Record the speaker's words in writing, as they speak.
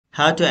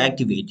How to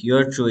activate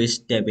your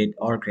Truist debit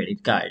or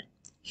credit card.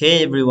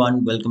 Hey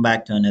everyone, welcome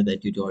back to another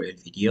tutorial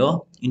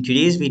video. In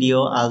today's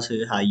video, I'll show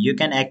you how you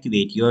can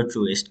activate your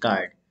Truist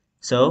card.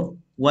 So,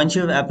 once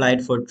you've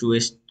applied for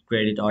Truist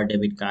credit or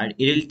debit card,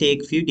 it'll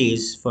take few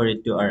days for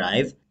it to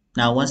arrive.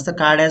 Now, once the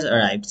card has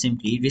arrived,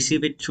 simply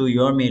receive it through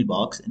your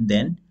mailbox and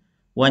then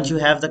once you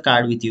have the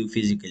card with you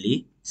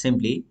physically,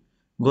 simply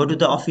go to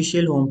the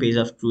official homepage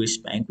of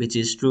Truist Bank, which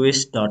is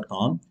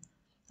truist.com.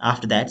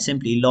 After that,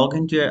 simply log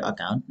into your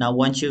account. Now,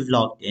 once you've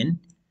logged in,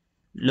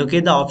 look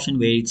at the option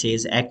where it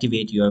says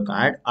activate your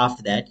card.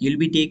 After that, you'll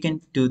be taken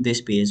to this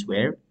page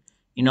where,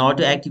 in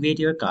order to activate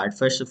your card,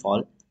 first of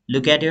all,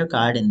 look at your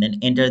card and then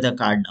enter the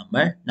card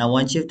number. Now,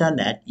 once you've done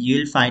that,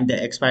 you'll find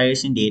the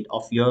expiration date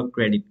of your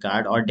credit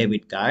card or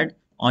debit card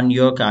on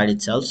your card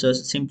itself. So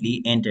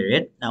simply enter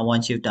it. Now,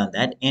 once you've done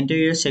that, enter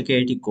your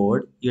security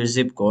code, your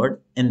zip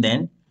code, and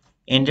then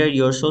enter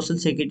your social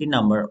security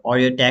number or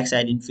your tax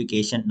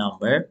identification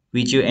number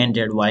which you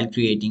entered while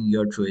creating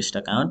your Truist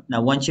account.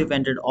 Now once you've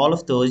entered all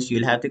of those,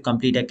 you'll have to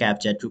complete a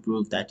captcha to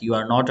prove that you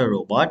are not a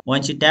robot.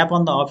 Once you tap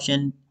on the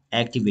option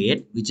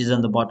activate, which is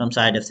on the bottom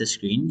side of the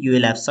screen, you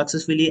will have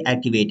successfully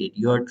activated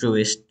your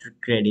Truist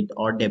credit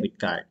or debit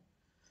card.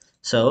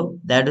 So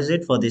that is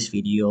it for this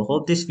video.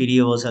 Hope this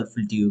video was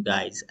helpful to you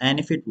guys, and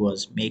if it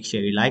was, make sure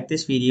you like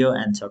this video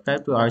and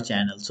subscribe to our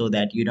channel so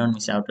that you don't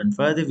miss out on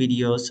further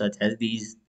videos such as these.